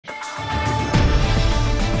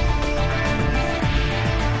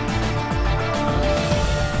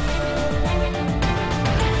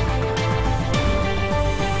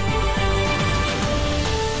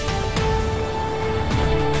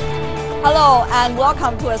Hello and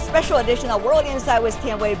welcome to a special edition of World Insight with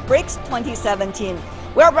Tian Wei BRICS 2017.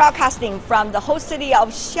 We are broadcasting from the host city of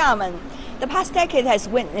Xiamen. The past decade has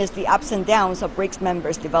witnessed the ups and downs of BRICS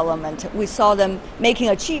members' development. We saw them making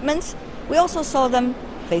achievements. We also saw them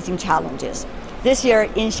facing challenges. This year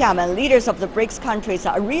in Xiamen, leaders of the BRICS countries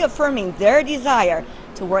are reaffirming their desire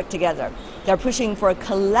to work together. They're pushing for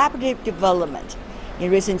collaborative development. In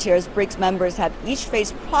recent years, BRICS members have each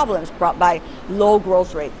faced problems brought by low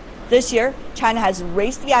growth rate. This year, China has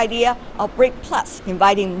raised the idea of BRIC Plus,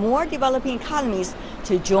 inviting more developing economies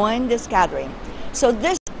to join this gathering. So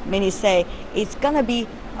this, many say, is going to be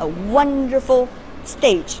a wonderful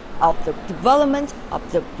stage of the development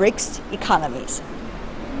of the BRICS economies.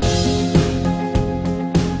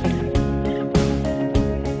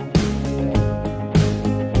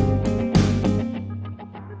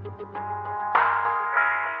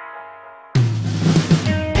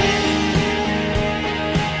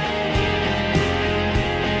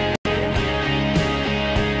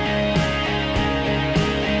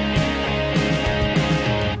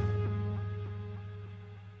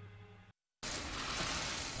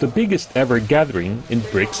 The biggest ever gathering in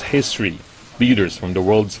BRICS history. Leaders from the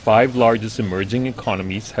world's 5 largest emerging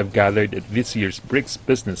economies have gathered at this year's BRICS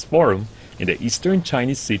Business Forum in the eastern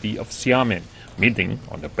Chinese city of Xiamen, meeting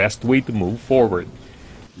on the best way to move forward.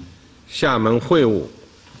 厦门会晤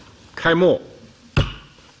开幕.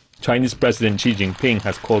 Chinese President Xi Jinping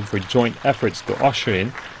has called for joint efforts to usher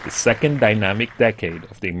in the second dynamic decade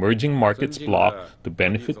of the emerging markets bloc to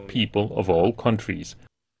benefit people of all countries.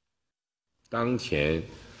 当前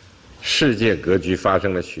世界格局发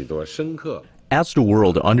生了许多深刻。 As the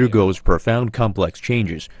world undergoes profound complex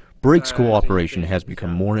changes, BRICS cooperation has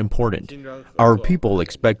become more important. Our people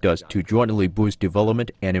expect us to jointly boost development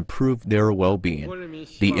and improve their well-being.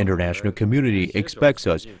 The international community expects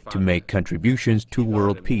us to make contributions to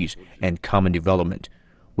world peace and common development.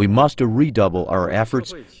 We must redouble our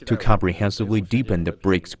efforts to comprehensively deepen the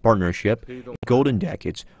BRICS partnership in the golden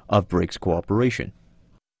decades of BRICS cooperation.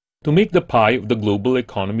 To make the pie of the global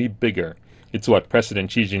economy bigger, it's what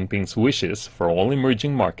President Xi Jinping's wishes for all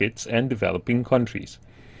emerging markets and developing countries.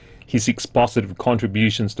 He seeks positive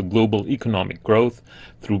contributions to global economic growth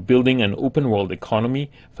through building an open world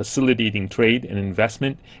economy, facilitating trade and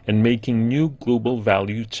investment, and making new global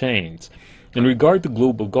value chains. In regard to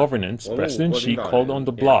global governance, President Xi called on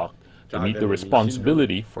the bloc to meet the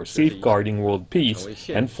responsibility for safeguarding world peace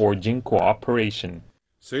and forging cooperation.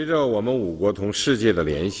 随着我们5国同世界的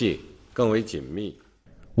联系更为紧密。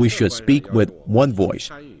 We should speak with one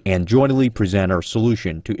voice and jointly present our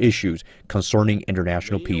solution to issues concerning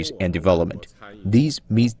international peace and development. These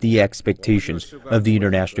meet the expectations of the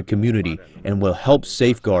international community and will help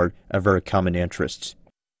safeguard our common interests.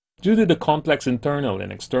 Due to the complex internal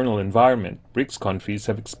and external environment, BRICS countries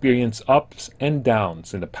have experienced ups and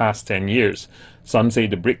downs in the past 10 years. Some say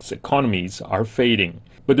the BRICS economies are fading.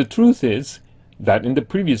 But the truth is that in the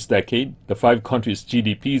previous decade, the 5 countries'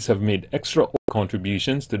 GDPs have made extra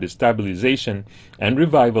contributions to the stabilization and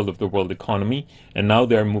revival of the world economy, and now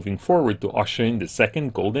they are moving forward to usher in the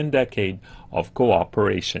second golden decade of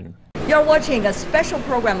cooperation. You're watching a special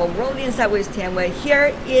program of World Insight with Tian Wei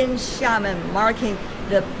here in Xiamen, marking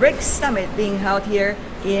the BRICS Summit being held here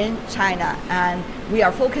in China. And we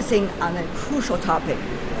are focusing on a crucial topic,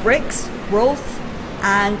 BRICS growth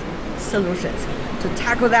and solutions. To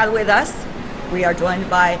tackle that with us, we are joined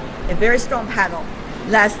by a very strong panel.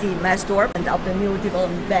 Leslie Mesdorf of the New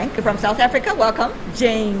Development Bank from South Africa. Welcome.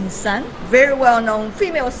 Jane Sun, very well-known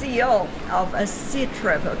female CEO of a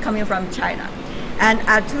C-Trip coming from China. And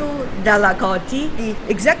Atul Dalakoti, the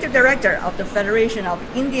Executive Director of the Federation of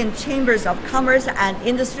Indian Chambers of Commerce and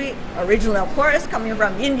Industry, originally, of course, coming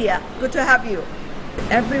from India. Good to have you.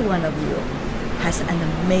 Every one of you has an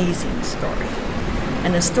amazing story,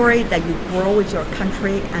 and a story that you grow with your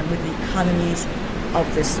country and with the economies of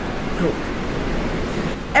this group.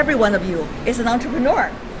 Every one of you is an entrepreneur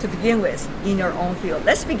to begin with in your own field.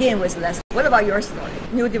 Let's begin with Leslie. What about your story?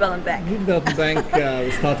 New Development Bank. New Development Bank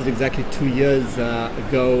was started exactly 2 years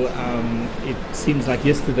ago. It seems like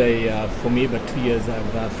yesterday for me, but 2 years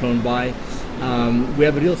have flown by. We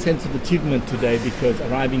have a real sense of achievement today because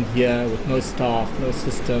arriving here with no staff, no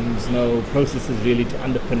systems, no processes really to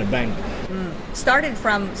underpin a bank. Started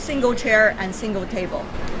from single chair and single table.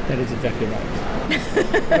 That is exactly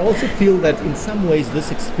right. I also feel that in some ways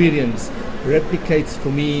this experience replicates for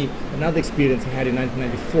me another experience I had in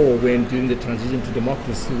 1994 when during the transition to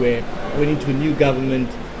democracy, where I went into a new government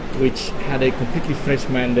which had a completely fresh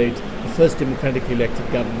mandate, the first democratically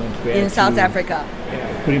elected government. In South Africa.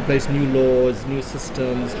 Put in place new laws, new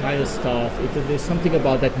systems, hire staff. There's something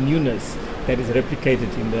about that newness that is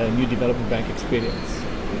replicated in the new development bank experience.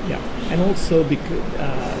 Yeah, and also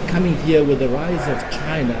coming here with the rise of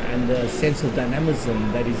China and the sense of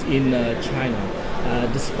dynamism that is in China,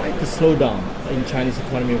 despite the slowdown in Chinese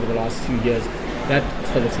economy over the last few years, that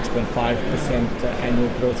still a 6.5% annual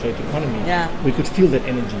growth rate economy. Yeah. We could feel that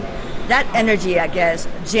energy. That energy, I guess,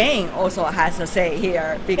 Jane also has a say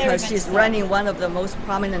here because she's running one of the most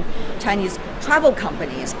prominent Chinese travel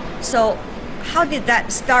companies. So how did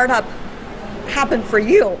that startup happen for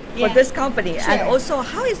you, for this company? Sure. And also,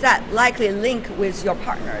 how is that likely linked with your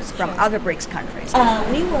partners from other BRICS countries?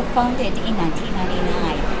 We were founded in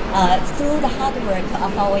 1999 through the hard work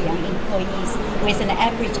of our young employees with an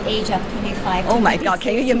average age of 25 Oh to my God,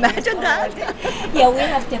 can you imagine that? Yeah, we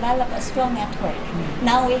have developed a strong network.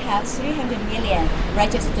 Now we have 300 million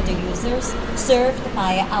registered users served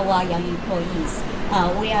by our young employees.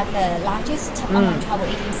 We are the largest online travel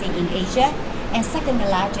agency in Asia and second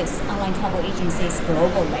largest online travel agencies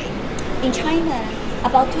globally. In China,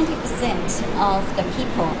 about 20% of the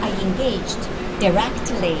people are engaged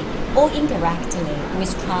directly or indirectly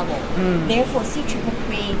with travel. Therefore, C-Trip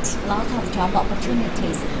creates lots of job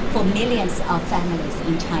opportunities for millions of families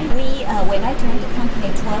in China. When I joined the company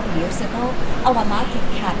 12 years ago, our market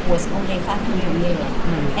cap was only 500 million.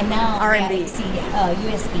 And now RMB.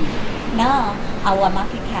 USD. Now our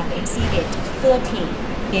market cap exceeded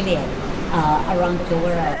 30 billion. Around the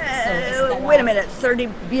world. Wait a minute, 30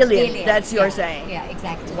 billion, that's you're saying? Yeah,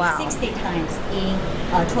 exactly. Wow. 60 times in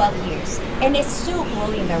 12 years. And it's still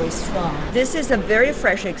growing very strong. This is a very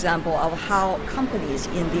fresh example of how companies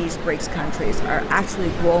in these BRICS countries are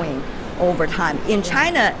actually growing over time. In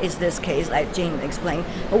China is this case, like Jane explained,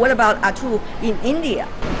 but what about Atu in India?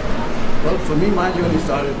 Well, for me, my journey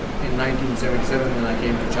started in 1977 when I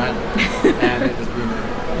came to China, and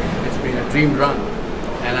it's been a dream run.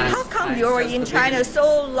 And How come you were in China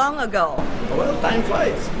so long ago? Well, time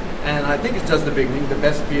flies, and I think it's just the beginning. The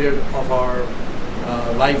best period of our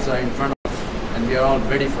lives are in front of us, and we are all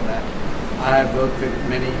ready for that. I have worked with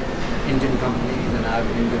many Indian companies, and I've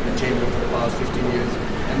been with the chamber for the past 15 years.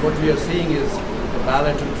 And what we are seeing is the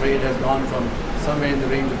bilateral trade has gone from somewhere in the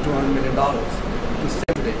range of $200 million to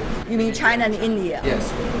 70. You mean China and India?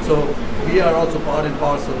 Yes. So we are also part and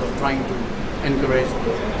parcel of trying to encourage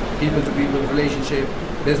the people-to-people relationship,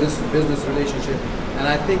 business-to-business relationship. And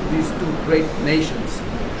I think these two great nations,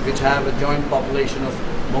 which have a joint population of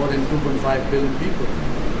more than 2.5 billion people,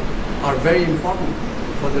 are very important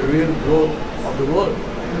for the real growth of the world.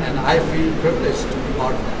 And I feel privileged to be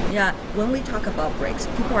part of that. Yeah, when we talk about BRICS,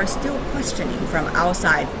 people are still questioning from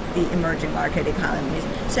outside the emerging market economies,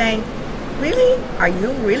 saying, really? Are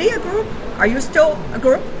you really a group? Are you still a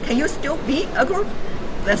group? Can you still be a group?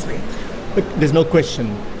 Leslie. But there's no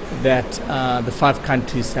question that the five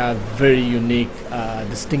countries have very unique,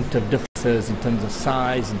 distinctive differences in terms of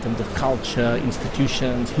size, in terms of culture,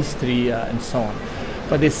 institutions, history, and so on.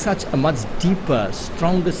 But there's such a much deeper,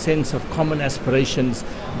 stronger sense of common aspirations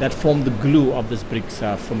that form the glue of this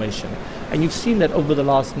BRICS formation. And you've seen that over the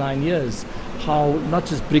last 9 years, how not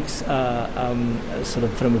just BRICS sort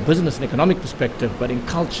of from a business and economic perspective, but in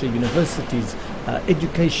culture, universities,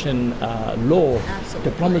 education, law,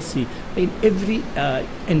 diplomacy, in every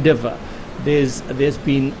endeavor, there's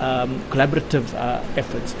been collaborative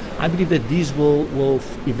efforts. I believe that these will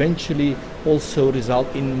eventually also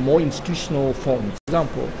result in more institutional forms. For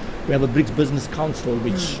example, we have a BRICS Business Council,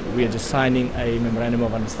 which we are just signing a memorandum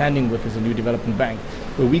of understanding with as a new development bank,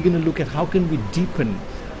 where we're going to look at how can we deepen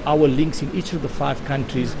our links in each of the five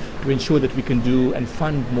countries to ensure that we can do and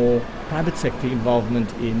fund more private sector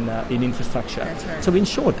involvement in infrastructure. That's right. So in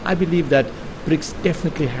short, I believe that BRICS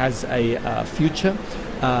definitely has a future.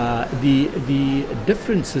 The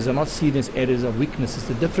differences are not seen as areas of weaknesses.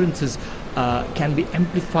 The differences can be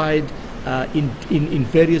amplified in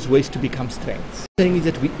various ways to become strengths. The thing is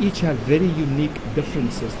that we each have very unique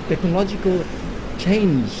differences. Technological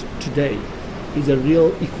change today is a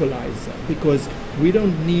real equalizer because we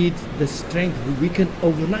don't need the strength. We can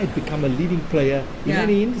overnight become a leading player in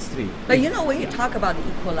any industry. But you know, when you talk about the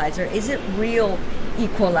equalizer, is it real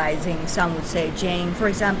equalizing, some would say, Jane? For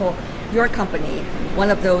example, your company, one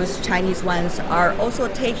of those Chinese ones, are also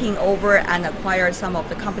taking over and acquire some of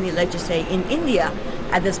the company, let's just say, in India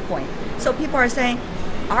at this point. So people are saying,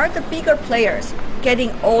 are the bigger players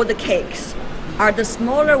getting all the cakes? Are the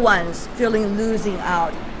smaller ones feeling losing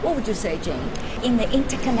out? What would you say, Jane? In the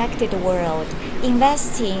interconnected world,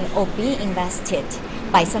 investing or being invested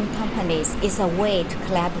by some companies is a way to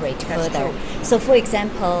collaborate That's further. true. So for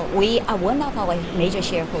example, one of our major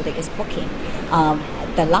shareholders is Booking,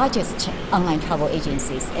 the largest online travel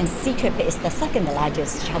agencies, and C-Trip is the second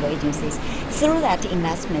largest travel agencies. Through that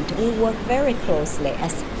investment, we work very closely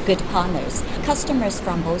as good partners. Customers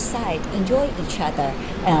from both sides enjoy each other,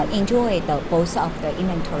 enjoy both of the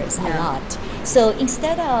inventories a lot. So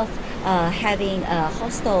instead of having a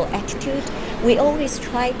hostile attitude, we always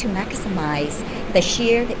try to maximize the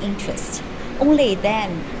shared interest. Only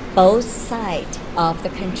then both sides of the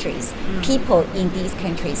countries, people in these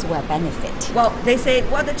countries will benefit. Well, they say,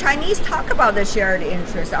 well, the Chinese talk about the shared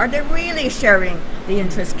interest. Are they really sharing the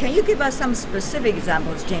interest? Can you give us some specific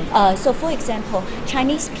examples, Jane? So for example,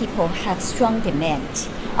 Chinese people have strong demand.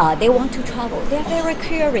 They want to travel. They're very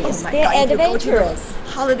curious. Oh my They're God, if you go to the adventurous.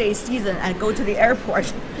 holiday season and go to the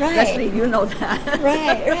airport. Right. Leslie, you know that.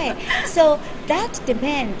 Right. So that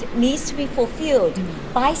demand needs to be fulfilled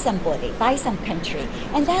by somebody, by some country.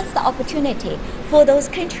 And that's the opportunity for those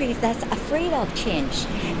countries that's afraid of change.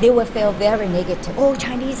 They will feel very negative. Oh,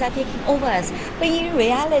 Chinese are taking over us. But in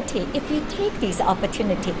reality, if you take this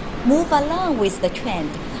opportunity, move along with the trend,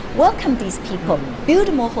 welcome these people,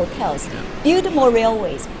 build more hotels, build more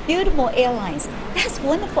railways, build more airlines. That's a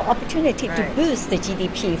wonderful opportunity to Right. boost the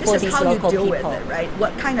GDP This for is these how local you deal people. with it, right?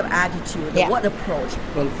 What kind of attitude, Yeah. what approach?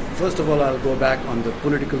 Well, first of all, I'll go back on the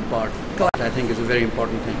political part, which I think is a very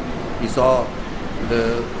important thing. We saw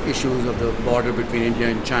the issues of the border between India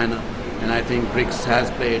and China, and I think BRICS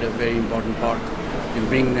has played a very important part in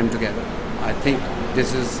bringing them together. I think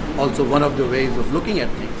this is also one of the ways of looking at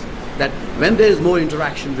things, that when there is more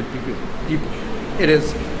interaction with people, it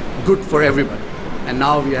is good for everybody. And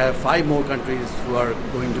now we have 5 more countries who are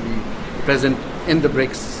going to be present in the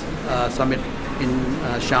BRICS summit in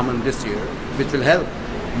Xiamen this year, which will help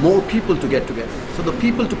more people to get together. So the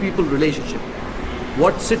people-to-people relationship.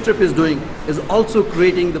 What CITRIP is doing is also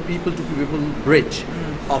creating the people-to-people bridge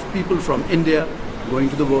of people from India going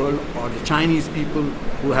to the world, or the Chinese people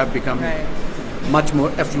who have become much more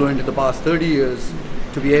affluent in the past 30 years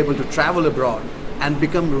to be able to travel abroad and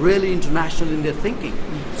become really international in their thinking.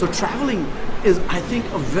 So traveling is, I think,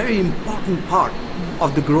 a very important part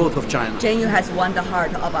of the growth of China. Jane Yu has won the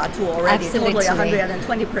heart of Atu already, Absolutely. totally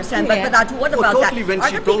 120%. Yeah. But Atu, what Oh, about totally, when that? Are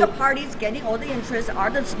she the bigger told- parties getting all the interest?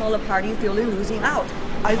 Are the smaller parties feeling losing out?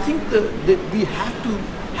 I think we have to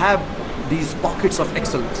have these pockets of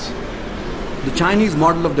excellence. The Chinese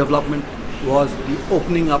model of development was the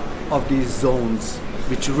opening up of these zones,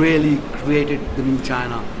 which really created the new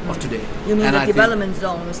China of today. You mean And the I think- development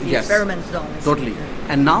zones, the Yes. experiment zones? Totally.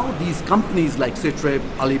 And now these companies like CITRIP,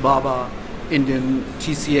 Alibaba, Indian,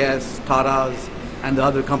 TCS, Taras, and the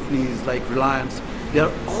other companies like Reliance,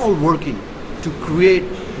 they're all working to create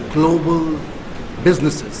global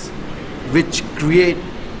businesses which create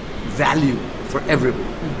value for everyone,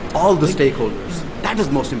 all the stakeholders. That is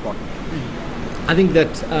most important. I think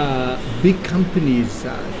that big companies,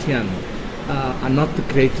 Tian, are not the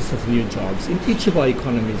creators of new jobs. In each of our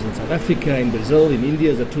economies, in South Africa, in Brazil, in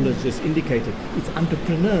India, as Atula has just indicated, it's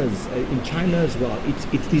entrepreneurs, in China as well.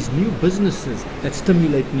 It's these new businesses that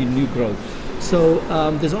stimulate new growth. So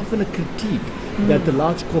there's often a critique that the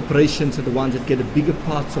large corporations are the ones that get the bigger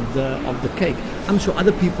parts of the cake. I'm sure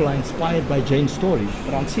other people are inspired by Jane's story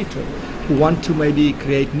around CITRIP, who want to maybe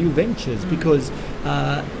create new ventures because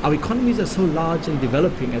our economies are so large and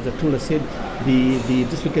developing. As Atula said,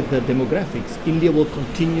 just look at the demographics. India will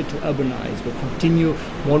continue to urbanize, will continue,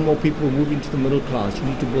 more and more people will move into the middle class. You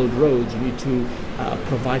need to build roads, you need to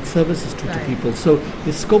provide services to people. So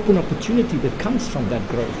there's scope and opportunity that comes from that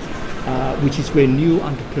growth. Which is where new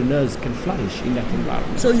entrepreneurs can flourish in that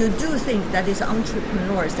environment. So you do think that these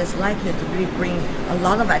entrepreneurs that's likely to really bring a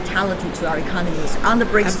lot of vitality to our economies on the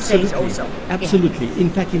BRICS stage also? Absolutely. In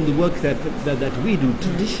fact, in the work that we do,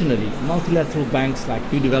 traditionally, multilateral banks like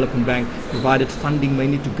New Development Bank provided funding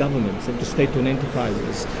mainly to governments and to state-owned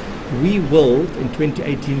enterprises. We will, in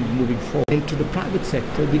 2018, moving forward, into the private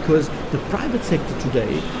sector because the private sector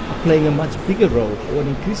today are playing a much bigger role, or an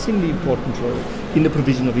increasingly important role, in the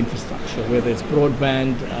provision of infrastructure, whether it's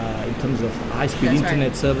broadband, in terms of high-speed That's internet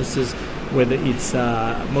right. services, whether it's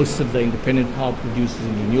most of the independent power producers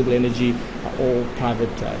in renewable energy are all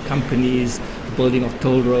private companies, the building of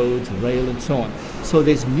toll roads, rail, and so on. So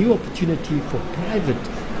there's new opportunity for private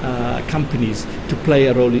companies to play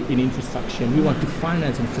a role in infrastructure, and we want to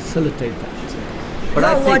finance and facilitate that. But You're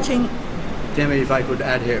I think, watching. Tian Wei, if I could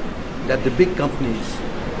add here, that the big companies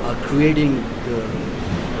are creating the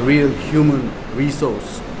real human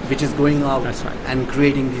resource which is going out That's right. and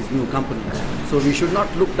creating these new companies. So we should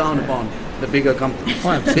not look down upon the bigger companies.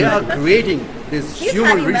 Oh, They are creating this He's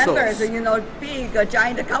human having resource. members, big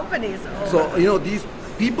giant companies. So, these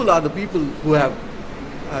people are the people who have,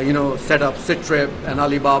 set up Citrip and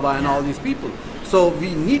Alibaba and all these people. So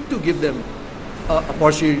we need to give them an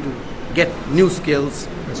opportunity to get new skills,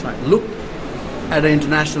 That's right. look at an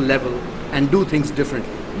international level and do things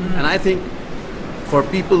differently. And I think for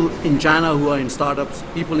people in China who are in startups,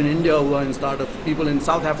 people in India who are in startups, people in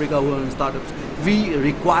South Africa who are in startups, we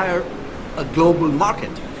require a global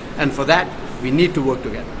market. And for that, we need to work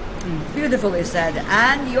together. Beautifully said.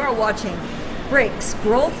 And you're watching BRICS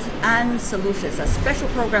Growth and Solutions, a special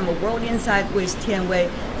program of World Insight with Tian Wei,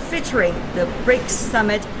 featuring the BRICS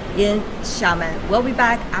Summit in Xiamen. We'll be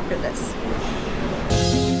back after this.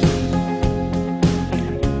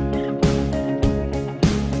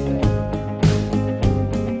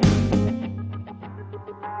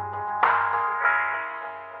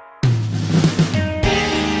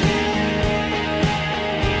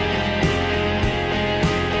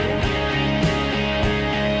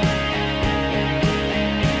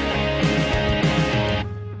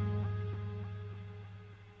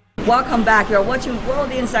 Welcome back. You're watching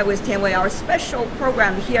World Insight with Tian Wei, our special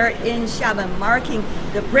program here in Xiamen, marking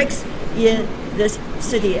the BRICS in this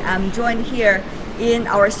city. I'm joined here in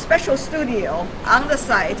our special studio on the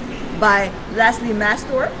site by Leslie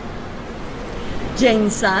Mastor, Jane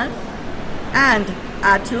Sun, and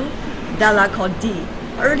Atu Dalakodi.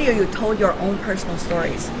 Earlier you told your own personal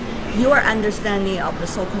stories, your understanding of the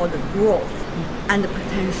so-called growth and the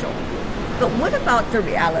potential. But what about the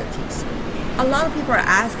realities? A lot of people are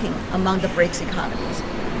asking among the BRICS economies,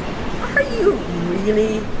 are you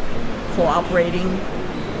really cooperating?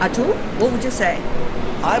 Atu, what would you say?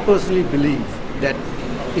 I personally believe that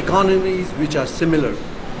economies which are similar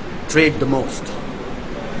trade the most.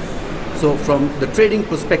 So from the trading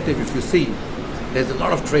perspective, if you see, there's a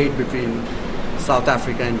lot of trade between South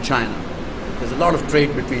Africa and China. There's a lot of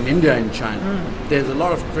trade between India and China. There's a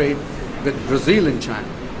lot of trade with Brazil and China.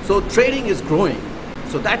 So trading is growing.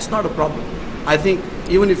 So that's not a problem. I think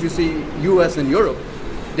even if you see US and Europe,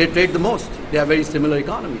 they trade the most. They are very similar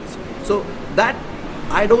economies. So that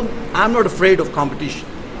I'm not afraid of competition.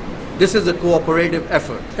 This is a cooperative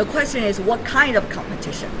effort. The question is, what kind of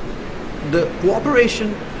competition? The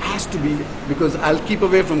cooperation has to be, because I'll keep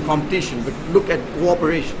away from competition, but look at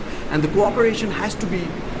cooperation. And the cooperation has to be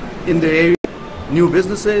in the area of new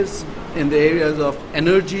businesses, in the areas of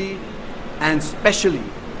energy, and especially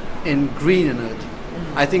in green energy.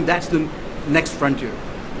 I think that's the next frontier.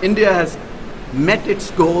 India has met its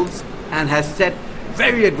goals and has set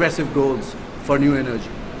very aggressive goals for new energy.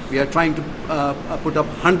 We are trying to put up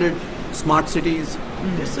 100 smart cities.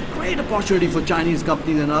 There's a great opportunity for Chinese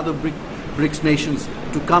companies and other BRICS nations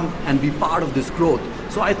to come and be part of this growth.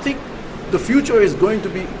 So I think the future is going to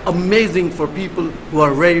be amazing for people who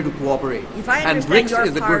are ready to cooperate. If I and understand BRICS your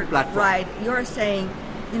is a part good platform. right, you're saying,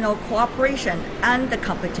 cooperation and the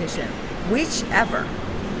competition, whichever,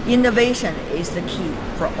 innovation is the key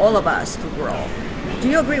for all of us to grow. Do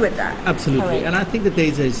you agree with that? Absolutely. Correct. And I think that there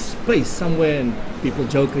is a space somewhere, and people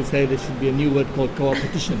jokingly say there should be a new word called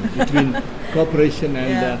co-opetition between cooperation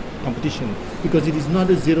and competition, because it is not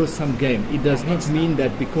a zero-sum game. It does not mean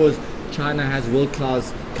that because China has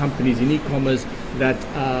world-class companies in e-commerce that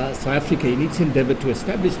South Africa, in its endeavor to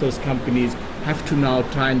establish those companies, have to now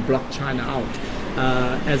try and block China out.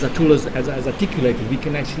 As articulated, we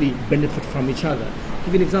can actually benefit from each other. To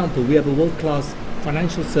give you an example, we have a world-class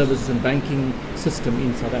financial services and banking system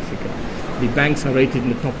in South Africa. The banks are rated in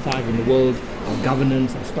the top 5 in the world. Our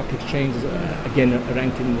governance, our stock exchanges, again, are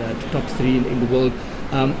ranked in the top 3 in the world.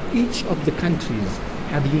 Each of the countries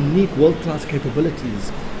have unique world-class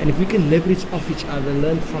capabilities. And if we can leverage off each other,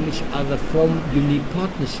 learn from each other, form unique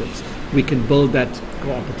partnerships, we can build that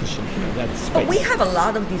competition, that space. But we have a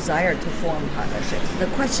lot of desire to form partnerships. The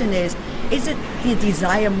question is it the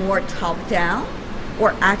desire more top-down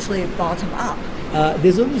or actually bottom-up?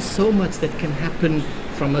 There's only so much that can happen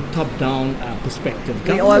from a top-down perspective.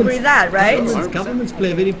 We all agree that, right? Governments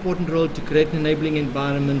play a very important role to create an enabling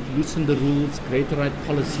environment, loosen the rules, create the right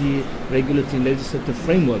policy, regulatory and legislative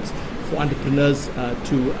frameworks for entrepreneurs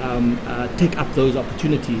to take up those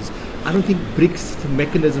opportunities. I don't think BRICS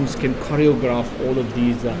mechanisms can choreograph all of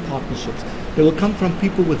these partnerships. They will come from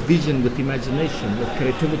people with vision, with imagination, with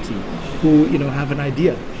creativity, who have an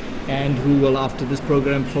idea, and who will, after this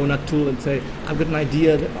program, phone Atul and say, I've got an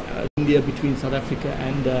idea India between South Africa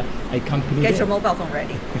and a company. Get your mobile phone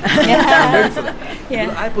ready. I'm ready for that.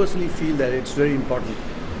 Well, I personally feel that it's very important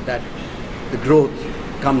that the growth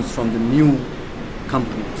comes from the new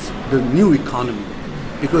companies, the new economy.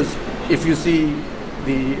 Because if you see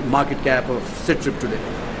the market cap of Citrip today,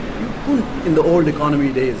 you couldn't in the old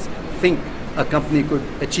economy days think a company could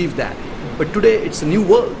achieve that. But today it's a new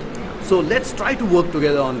world. So let's try to work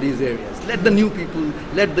together on these areas. Let the new people,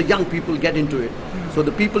 let the young people get into it. So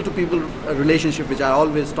the people-to-people relationship, which I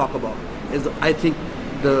always talk about, is, I think,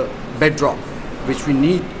 the bedrock, which we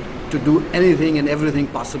need to do anything and everything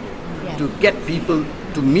possible to get people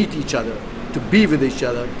to meet each other, to be with each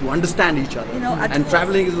other, to understand each other. And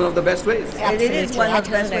traveling is one of the best ways. It is one of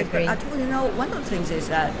the best ways. But one of the things is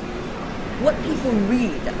that what people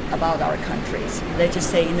read about our countries, let's just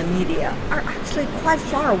say in the media, are actually quite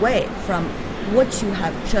far away from what you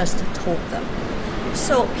have just told them.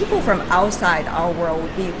 So people from outside our world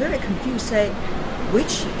would be very confused, say,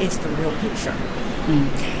 which is the real picture?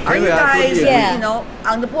 Are you guys,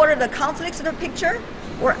 on the border of the conflicts of the picture,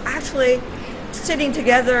 or actually sitting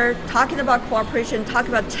together, talking about cooperation,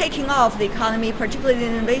 talking about taking off the economy, particularly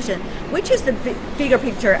in innovation? Which is the bigger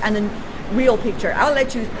picture and the real picture? I'll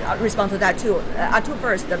let you respond to that too. Atul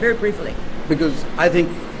first, very briefly. Because I think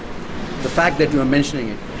the fact that you are mentioning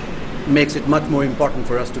it makes it much more important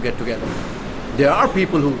for us to get together. There are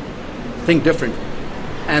people who think differently,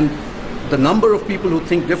 and the number of people who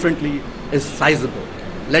think differently is sizable.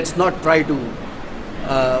 Let's not try to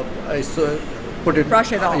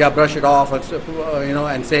brush it off. Brush it off,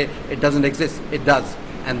 and say it doesn't exist. It does,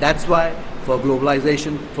 and that's why for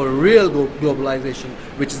globalization, for real globalization,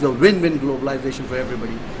 which is a win-win globalization for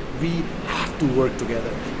everybody, we have to work together.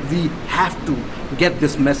 We have to get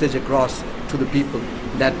this message across to the people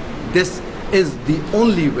that this is the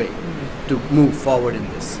only way to move forward in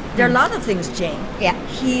this. There are a lot of things, Jane. Yeah.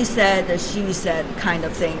 He said, she said kind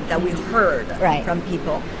of thing that we heard from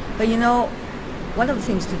people. But one of the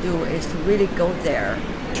things to do is to really go there.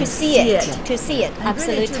 To see it. And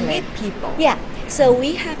Absolutely. Really to meet people. Yeah. So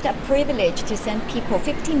we have the privilege to send people,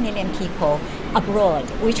 15 million people abroad,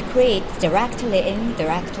 which creates directly and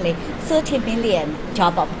indirectly 30 million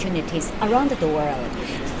job opportunities around the world.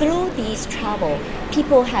 Through these travel,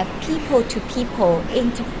 people have people-to-people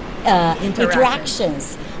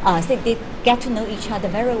interactions. So they get to know each other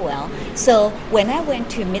very well. So when I went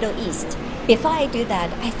to Middle East, before I do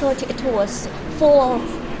that, I thought it was full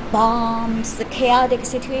of bombs, the chaotic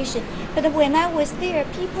situation. But when I was there,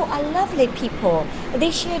 people are lovely people.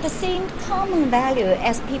 They share the same common value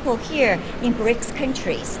as people here in BRICS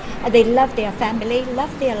countries. They love their family,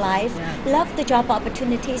 love their life, love the job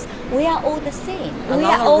opportunities. We are all the same. We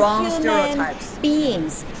are all human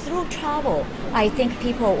beings. Through travel, I think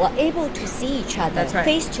people were able to see each other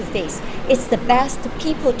face to face. It's the best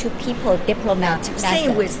people-to-people diplomat method.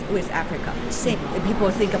 Same with Africa. Same.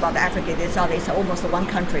 People think about Africa, they thought it's almost one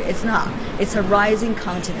country. It's not. It's a rising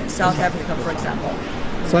continent. South Africa, for example.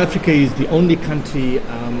 So Africa is the only country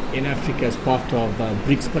in Africa as part of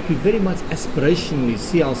BRICS, but we very much aspirationally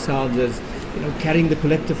see ourselves as carrying the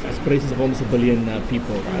collective aspirations of almost 1 billion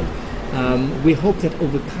people. Right? We hope that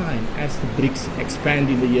over time, as the BRICS expand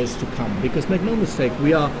in the years to come, because make no mistake,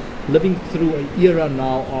 we are living through an era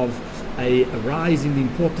now of a rise in the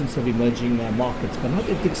importance of emerging markets, but not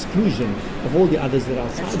at the exclusion of all the others that are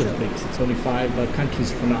outside of BRICS. It's only 5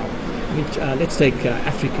 countries for now. Let's take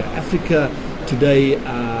Africa. Africa today,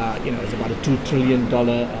 is about a $2 trillion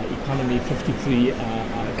economy, 53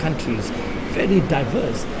 countries, very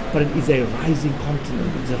diverse, but it is a rising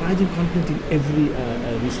continent. It's a rising continent in every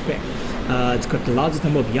respect. It's got the largest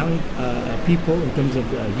number of young people in terms of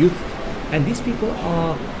youth, and these people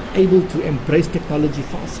are able to embrace technology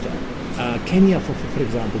faster. Kenya, for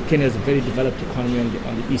example, Kenya is a very developed economy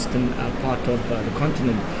on the eastern part of the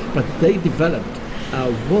continent, but they developed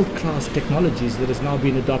world-class technologies that has now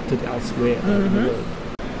been adopted elsewhere in the world.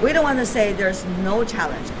 We don't want to say there's no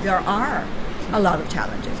challenge. There are a lot of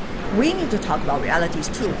challenges. We need to talk about realities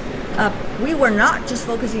too. We were not just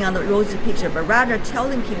focusing on the rosy picture, but rather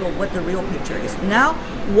telling people what the real picture is. Now,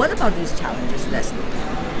 what about these challenges, Leslie?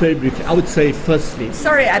 Very briefly, I would say firstly...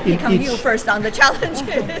 Sorry, I become you first on the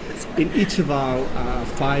challenges. In each of our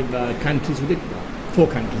 5 countries, 4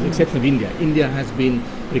 countries, except for India. India has been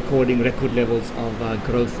recording record levels of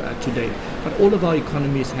growth today. But all of our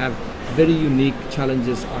economies have very unique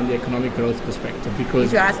challenges on the economic growth perspective, because...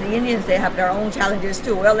 If you ask the Indians, they have their own challenges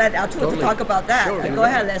too. We'll let Atul talk about that. Sure, go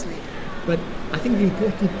ahead, Leslie. But I think the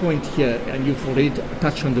important point here, and you've already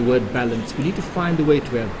touched on the word balance, we need to find a way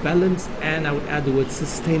to have balanced, and I would add the word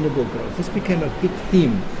sustainable growth. This became a big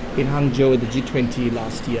theme in Hangzhou at the G20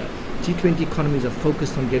 last year. G20 economies are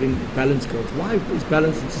focused on getting balanced growth. Why is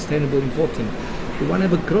balanced and sustainable important? We want to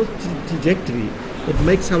have a growth trajectory that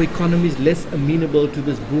makes our economies less amenable to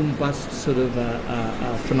this boom-bust sort of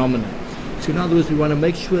phenomenon. So in other words, we want to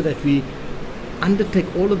make sure that we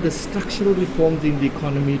undertake all of the structural reforms in the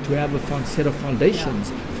economy to have a set of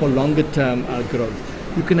foundations for longer term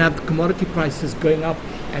growth. You can have commodity prices going up,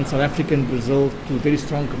 and South Africa and Brazil, two very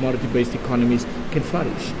strong commodity-based economies, can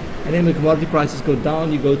flourish. And then when commodity prices go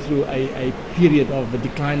down, you go through a period of a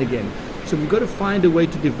decline again. So we've got to find a way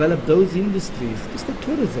to develop those industries. It's the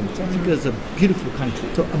tourism. South Africa is a beautiful country.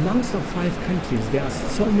 So amongst our 5 countries, there are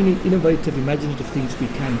so many innovative, imaginative things we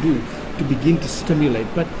can do to begin to stimulate.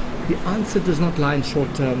 But the answer does not lie in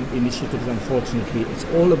short-term initiatives, unfortunately. It's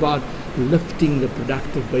all about lifting the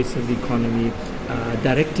productive base of the economy,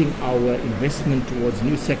 directing our investment towards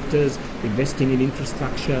new sectors, investing in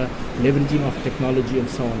infrastructure, leveraging of technology, and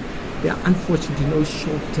so on. There are unfortunately no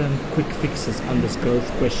short-term quick fixes on this growth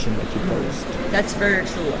question that you posed. That's very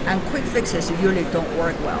true. And quick fixes usually don't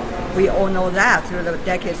work well. We all know that through the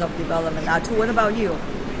decades of development. Atu, what about you?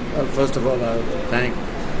 Well, first of all, I'll thank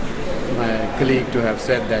my colleague to have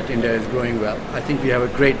said that India is growing well. I think we have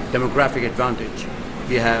a great demographic advantage.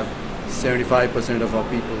 We have 75% of our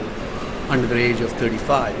people under the age of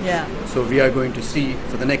 35. Yeah. So we are going to see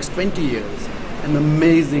for the next 20 years an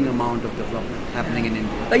amazing amount of development happening in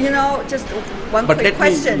India. But just one quick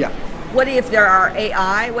question. Yeah. What if there are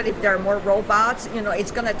AI? What if there are more robots?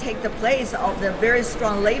 It's going to take the place of the very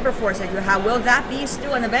strong labor force that you have. Will that be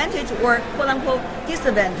still an advantage or quote-unquote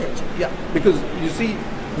disadvantage? Yeah, because you see,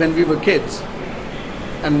 when we were kids,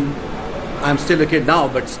 and I'm still a kid now,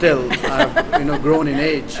 but still, I've grown in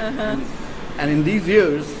age. And in these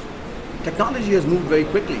years, technology has moved very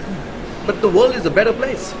quickly. But the world is a better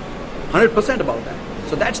place. 100% about that.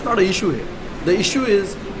 So that's not an issue here. The issue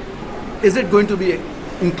is it going to be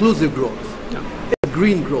inclusive growth? Is it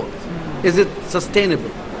green growth? Is it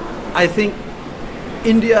sustainable? I think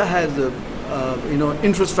India has a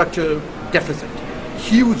infrastructure deficit,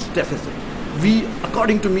 huge deficit. We,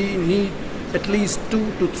 according to me, need at least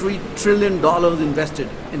 $2 to $3 trillion invested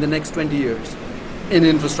in the next 20 years in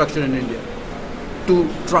infrastructure in India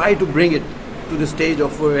to try to bring it to the stage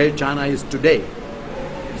of where China is today.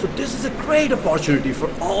 So this is a great opportunity for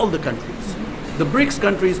all the countries. The BRICS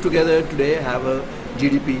countries together today have a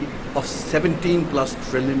GDP of $17+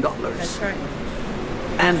 trillion. That's right.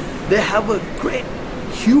 And they have a great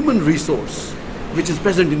human resource which is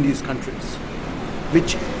present in these countries,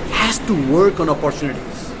 which has to work on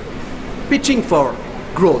opportunities. Pitching for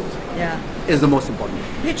growth is the most important.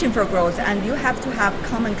 Pitching for growth, and you have to have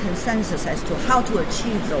common consensus as to how to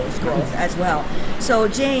achieve those growth as well. So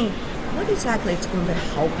Jane, what exactly is going to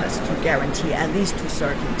help us to guarantee, at least to a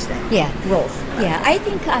certain extent, growth? Yeah, I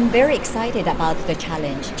think I'm very excited about the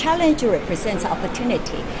challenge. Challenge represents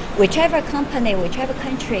opportunity. Whichever company, whichever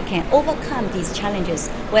country can overcome these challenges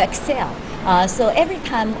will excel. So every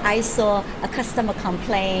time I saw a customer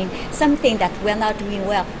complain, something that we're not doing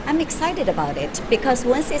well, I'm excited about it because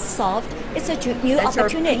once it's solved, it's a new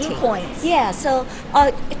opportunity. Pain points. Yeah, so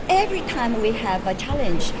every time we have a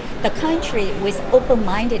challenge, the country with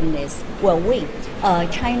open-mindedness will win.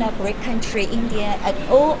 China, BRICS country, India, and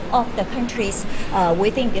all of the countries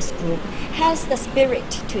within this group has the spirit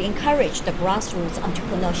to encourage the grassroots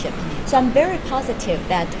entrepreneurship. So I'm very positive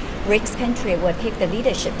that BRICS country will take the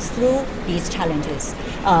leadership through these challenges.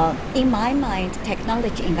 In my mind,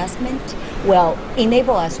 technology investment will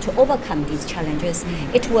enable us to overcome these challenges.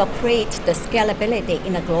 It will create the scalability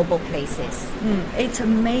in the global places. It's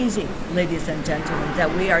amazing, ladies and gentlemen,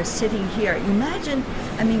 that we are sitting here. Imagine,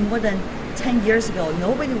 more than 10 years ago,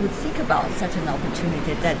 nobody would think about such an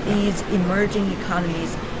opportunity that these emerging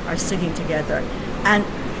economies are sitting together. And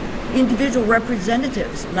individual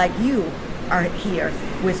representatives like you are here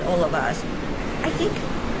with all of us. I think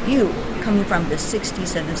you, coming from the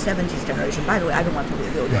 60s and the 70s generation, by the way, I don't want to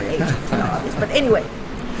reveal your age, but anyway,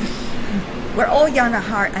 we're all young at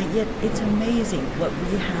heart, and yet it's amazing what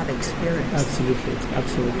we have experienced. Absolutely,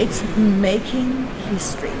 absolutely. It's making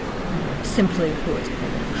history, simply put.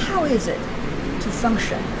 How is it to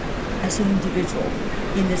function as an individual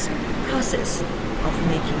in this process of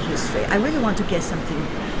making history? I really want to get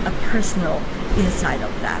a personal insight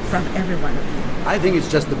of that from every one of you. I think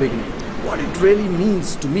it's just the beginning. What it really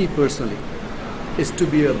means to me personally is to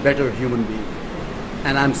be a better human being.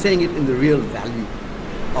 And I'm saying it in the real value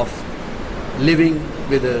of living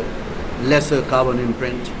with a lesser carbon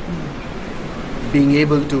imprint, being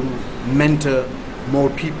able to mentor more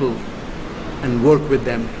people and work with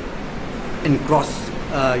them in cross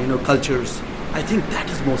cultures. I think that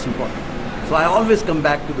is most important. So I always come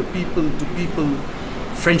back to the people-to-people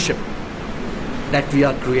friendship that we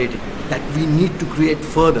are creating, that we need to create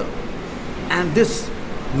further. And this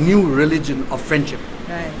new religion of friendship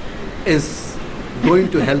is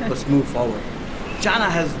going to help us move forward. China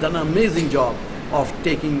has done an amazing job of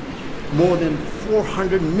taking more than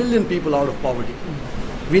 400 million people out of poverty.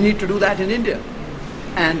 We need to do that in India.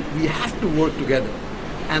 And we have to work together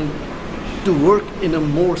and to work in a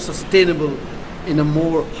more sustainable, in a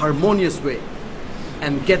more harmonious way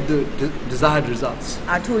and get the desired results.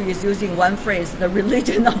 Atul is using one phrase, the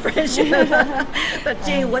religion of friendship. But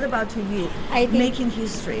Jane, what about to you? I think making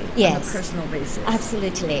history on a personal basis.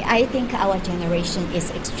 Absolutely. I think our generation is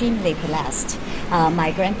extremely blessed.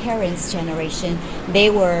 My grandparents' generation, they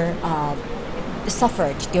were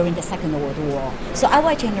suffered during the Second World War. So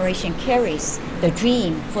our generation carries the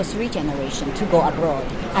dream for 3 generations to go abroad.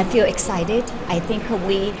 I feel excited. I think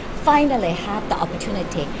we finally have the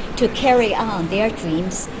opportunity to carry on their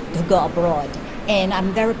dreams to go abroad. And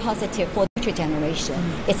I'm very positive for the future generation.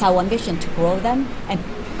 It's our ambition to grow them and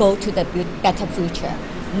go to the better future.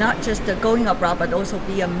 Not just going abroad, but also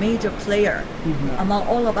be a major player among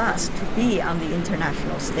all of us to be on the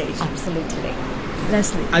international stage. Absolutely.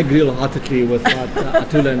 Leslie. I agree wholeheartedly with what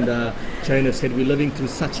Atul and Sharon have said. We're living through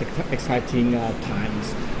such exciting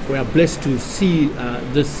times. We are blessed to see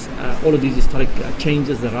all of these historic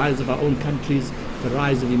changes, the rise of our own countries, the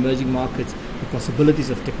rise of emerging markets, the possibilities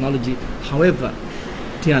of technology. However,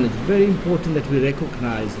 Tian, it's very important that we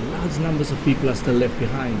recognize large numbers of people are still left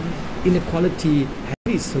behind. Inequality has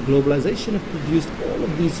increased, so globalization has produced all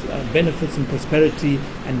of these benefits and prosperity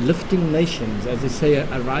and lifting nations. As they say,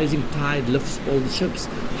 a rising tide lifts all the ships.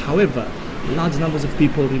 However, large numbers of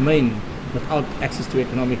people remain without access to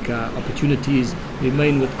economic opportunities,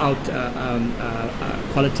 remain without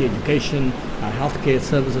quality education, healthcare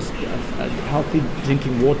services, healthy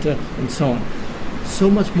drinking water, and so on. So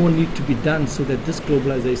much more needs to be done so that this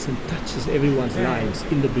globalization touches everyone's lives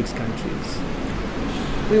in the BRICS countries.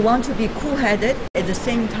 We want to be cool-headed. At the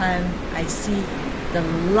same time, I see the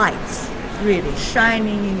lights really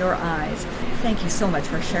shining in your eyes. Thank you so much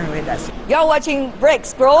for sharing with us. You're watching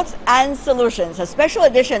BRICS Growth and Solutions, a special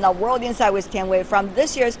edition of World Insight with Tian Wei from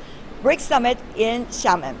this year's BRICS Summit in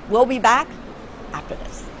Xiamen. We'll be back after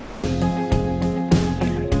this.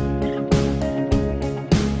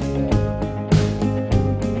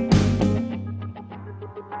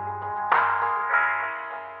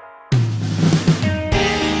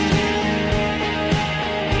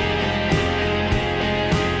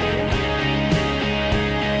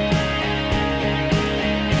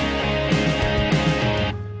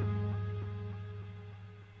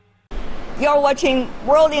 You're watching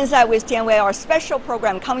World Insight with Tian Wei, our special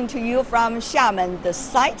program coming to you from Xiamen, the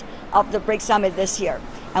site of the BRICS Summit this year.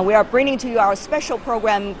 And we are bringing to you our special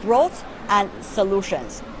program, Growth and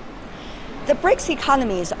Solutions. The BRICS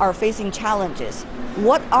economies are facing challenges.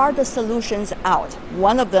 What are the solutions out?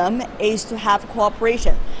 One of them is to have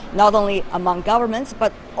cooperation, not only among governments,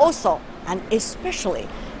 but also and especially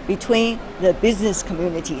between the business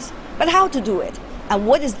communities. But how to do it? And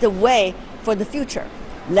what is the way for the future?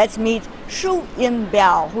 Let's meet Shu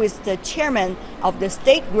Yinbiao, who is the chairman of the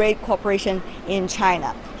State Grade Corporation in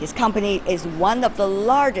China. His company is one of the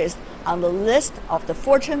largest on the list of the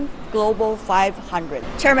Fortune Global 500.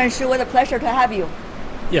 Chairman Shu, what a pleasure to have you.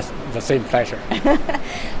 Yes, the same pleasure.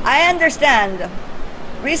 I understand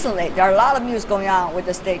recently there are a lot of news going on with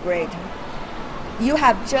the State Grade. You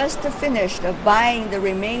have just finished buying the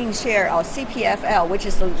remaining share of CPFL, which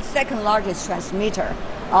is the second largest transmitter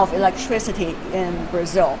of electricity in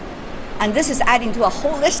Brazil. And this is adding to a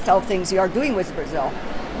whole list of things you are doing with Brazil.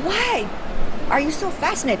 Why are you so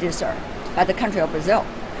fascinated, sir, by the country of Brazil?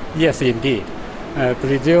 Yes, indeed.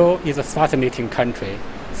 Brazil is a fascinating country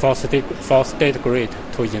for State Grid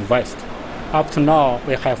to invest. Up to now,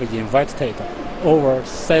 we have invested over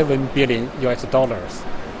 $7 billion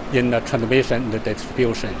in the transmission and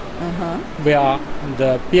distribution. We are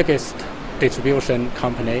the biggest distribution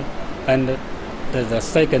company and the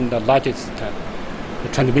second largest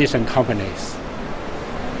transmission companies.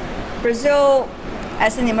 Brazil,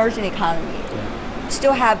 as an emerging economy,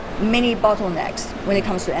 still have many bottlenecks when it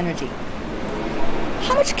comes to energy.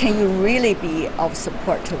 How much can you really be of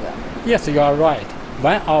support to them? Yes, you are right.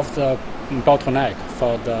 One of the bottlenecks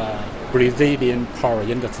for the Brazilian power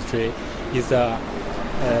industry is the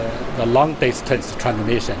long-distance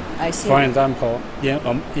transmission. I see. For example, in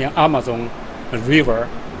Amazon River,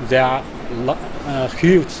 there are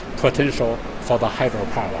huge potential for the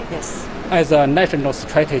hydropower. Yes. As a national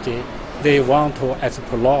strategy, they want to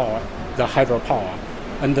explore the hydropower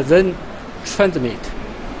and then transmit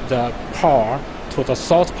the power to the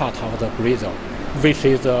south part of the Brazil, which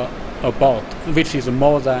is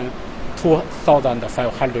more than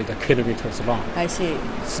 2,500 kilometers long. I see.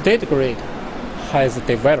 State Grid has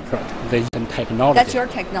developed the technology. That's your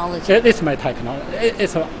technology. It's my technology.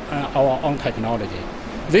 It's our own technology.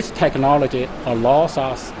 This technology allows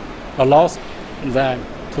us allows them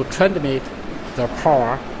to transmit the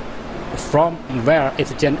power from where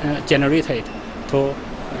it's generated to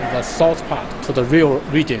the south part, to the rural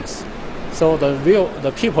regions. So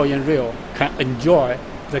the people in Rio can enjoy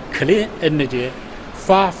the clean energy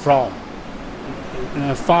far from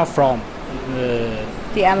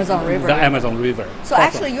the Amazon River. The Amazon River. So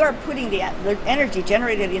actually, you are putting the energy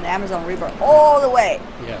generated in the Amazon River all the way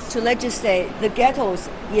to, let's just say, the ghettos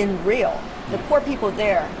in Rio. The poor people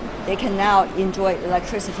there, they can now enjoy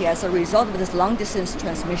electricity as a result of this long-distance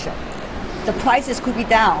transmission. The prices could be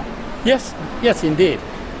down. Yes, indeed.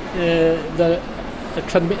 The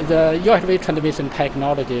USB transmission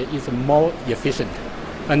technology is more efficient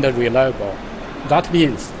and reliable. That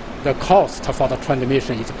means the cost for the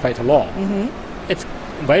transmission is quite low. It's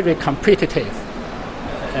very competitive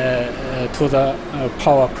to the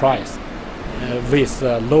power price with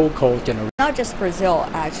local generation. Not just Brazil,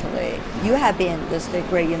 actually. You have been, the state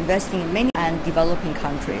grid, investing in many and developing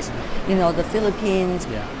countries. You know, the Philippines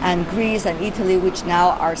and Greece and Italy, which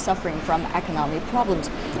now are suffering from economic problems.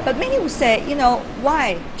 But many would say, you know,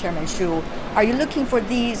 why, Chairman Shu, are you looking for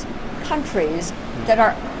these countries that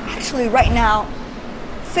are actually right now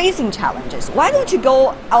facing challenges? Why don't you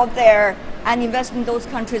go out there and invest in those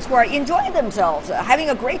countries who are enjoying themselves, having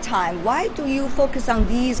a great time? Why do you focus on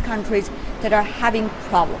these countries that are having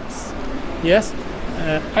problems? Yes,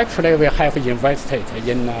 actually we have invested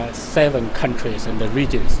in 7 countries and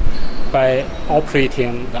regions by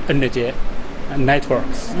operating the energy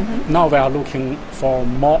networks. Now we are looking for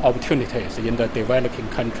more opportunities in the developing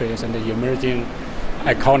countries and the emerging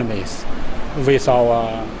economies with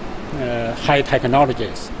our high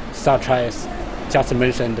technologies, such as just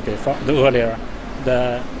mentioned before, earlier,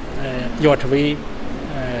 the USB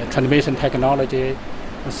transmission technology,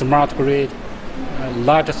 smart grid,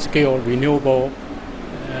 large-scale renewable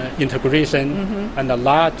integration, and a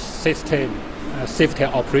large system safety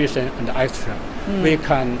operation and extra. We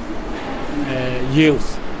can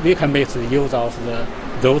make use of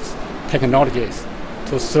those technologies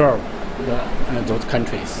to serve those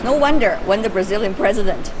countries. No wonder when the Brazilian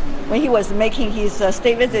president, when he was making his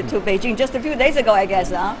state visit to Beijing just a few days ago, I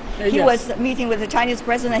guess, he was meeting with the Chinese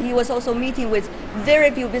president. He was also meeting with very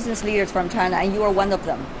few business leaders from China, and you are one of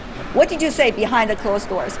them. What did you say behind the closed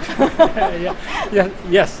doors?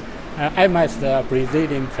 Yes, I met the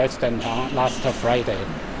Brazilian president on last Friday.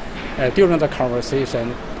 During the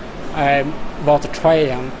conversation, I was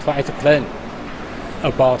trying to explain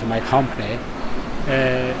about my company,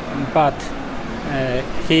 but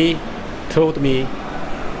he told me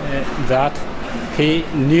that he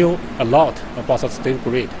knew a lot about the state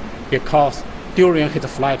grid because during his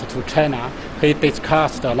flight to China, he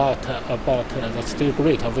discussed a lot about the state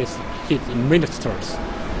grid with his ministers.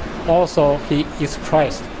 Also, he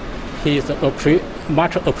expressed his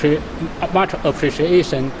much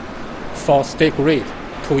appreciation for state grid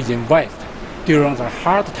to invest during the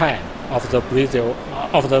hard time of the Brazil.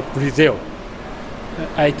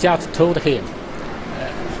 I just told him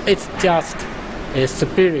it's just a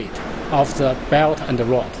spirit of the Belt and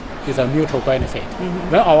Road. It's a mutual benefit.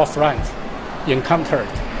 When our friends encountered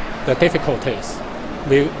the difficulties,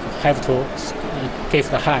 we have to give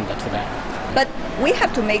the hand to them. But we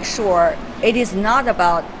have to make sure it is not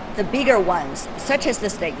about the bigger ones, such as the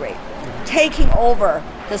state grid, taking over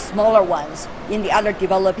the smaller ones in the other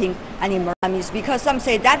developing and emerging, because some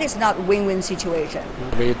say that is not win-win situation.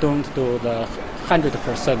 We don't do the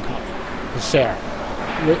 100% share.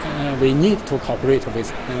 We need to cooperate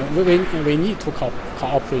with. We need to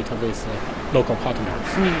cooperate with local partners.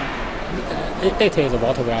 It is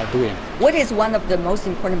what we are doing. What is one of the most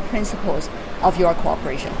important principles of your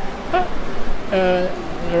cooperation?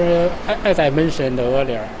 As I mentioned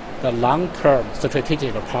earlier, the long-term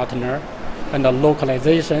strategic partner and the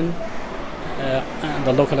localization,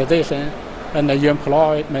 and the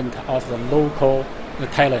employment of the local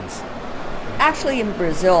talents. Actually, in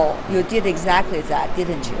Brazil, you did exactly that,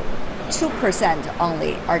 didn't you? 2%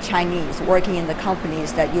 only are Chinese working in the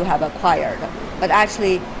companies that you have acquired, but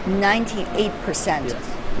actually 98%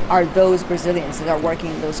 are those Brazilians that are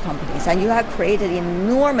working in those companies, and you have created an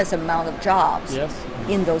enormous amount of jobs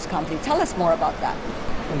in those companies. Tell us more about that.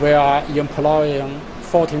 We are employing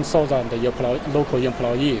 14,000 local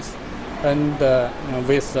employees, and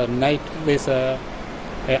with an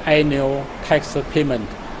annual tax payment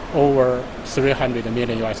over $300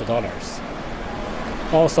 million.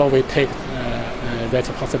 Also, we take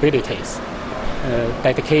responsibilities,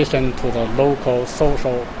 dedication to the local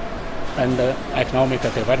social and economic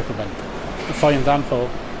development. For example,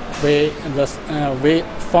 we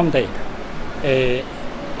funded an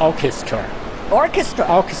orchestra for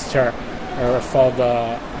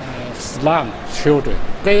the slum children.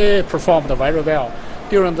 They performed very well.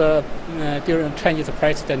 During Chinese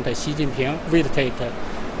President Xi Jinping visited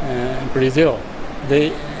Brazil,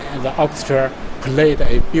 the orchestra played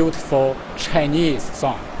a beautiful Chinese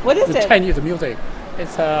song. What is it? Chinese music.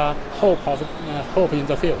 It's a hope in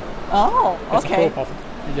the field. Oh, okay. It's hope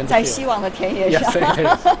in the 在 field. 希望的田野上。 Yes, it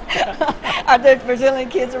is. Are the Brazilian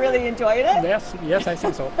kids really enjoying it? Yes, I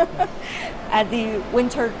think so. At the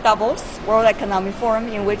Winter Davos World Economic Forum,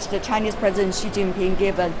 in which the Chinese President Xi Jinping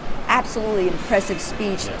gave an absolutely impressive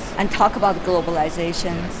speech and talked about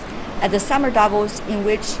globalization. At the Summer Davos, in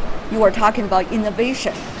which you were talking about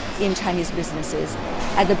innovation in Chinese businesses.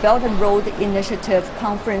 At the Belt and Road Initiative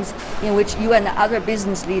conference, in which you and other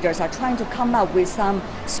business leaders are trying to come up with some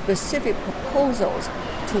specific proposals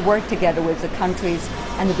to work together with the countries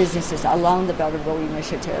and the businesses along the Belt and Road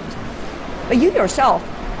Initiative. But you yourself,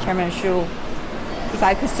 Chairman Shu, if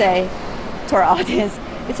I could say to our audience,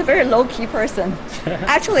 it's a very low-key person.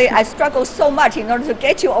 Actually, I struggle so much in order to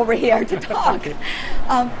get you over here to talk.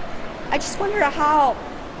 I just wonder how,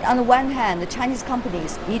 on the one hand, the Chinese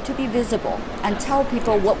companies need to be visible and tell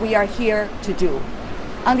people what we are here to do.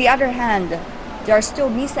 On the other hand, there are still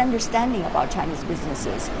misunderstandings about Chinese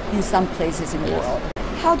businesses in some places in the world.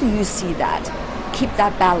 How do you see that? Keep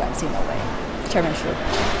that balance in a way, Chairman Shu.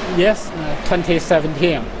 Yes,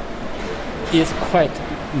 2017 is quite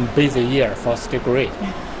busy year for State Grid.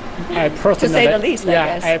 I personally, to say the least, I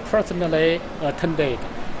guess. I personally attended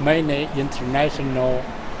many international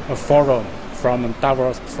forums from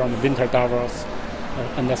Davos, from Winter Davos,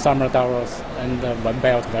 and the Summer Davos, and the One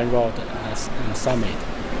Belt One Road Summit.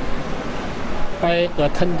 By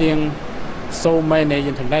attending so many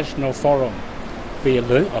international forums, we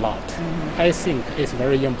learn a lot. I think it's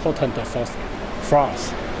very important for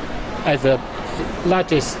us, as the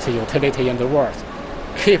largest utility in the world,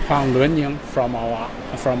 keep on learning from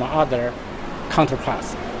other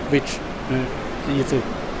counterparts, which is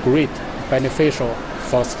great beneficial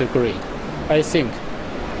for the grid. I think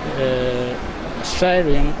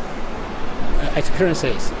sharing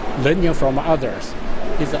experiences, learning from others,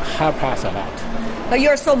 is help us a lot. But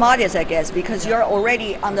you're so modest, I guess, because you're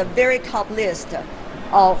already on the very top list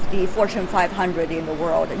of the Fortune 500 in the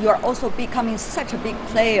world. You're also becoming such a big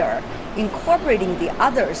player, incorporating the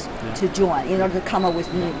others to join in order to come up with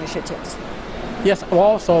new initiatives. Yes,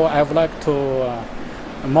 also I would like to,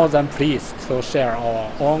 more than pleased, to share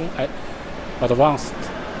our own advanced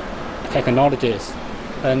technologies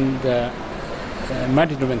and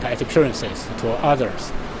management experiences to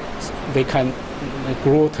others. We can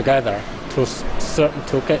grow together to serve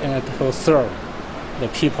the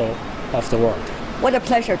people of the world. What a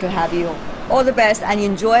pleasure to have you. All the best and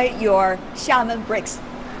enjoy your Xiamen BRICS.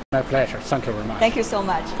 My pleasure. Thank you very much. Thank you so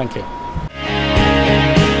much. Thank you.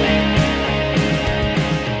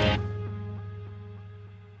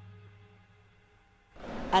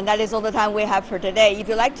 And that is all the time we have for today. If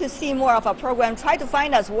you'd like to see more of our program, try to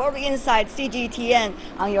find us World Insight CGTN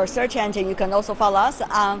on your search engine. You can also follow us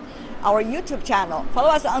on our YouTube channel. Follow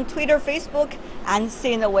us on Twitter, Facebook, and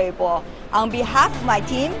Sina Weibo. On behalf of my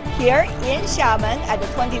team here in Xiamen at the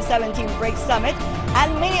 2017 BRICS Summit,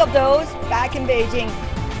 and many of those back in Beijing,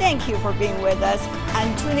 thank you for being with us,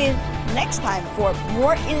 and tune in next time for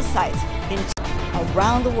more insights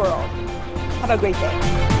around the world. Have a great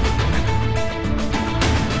day.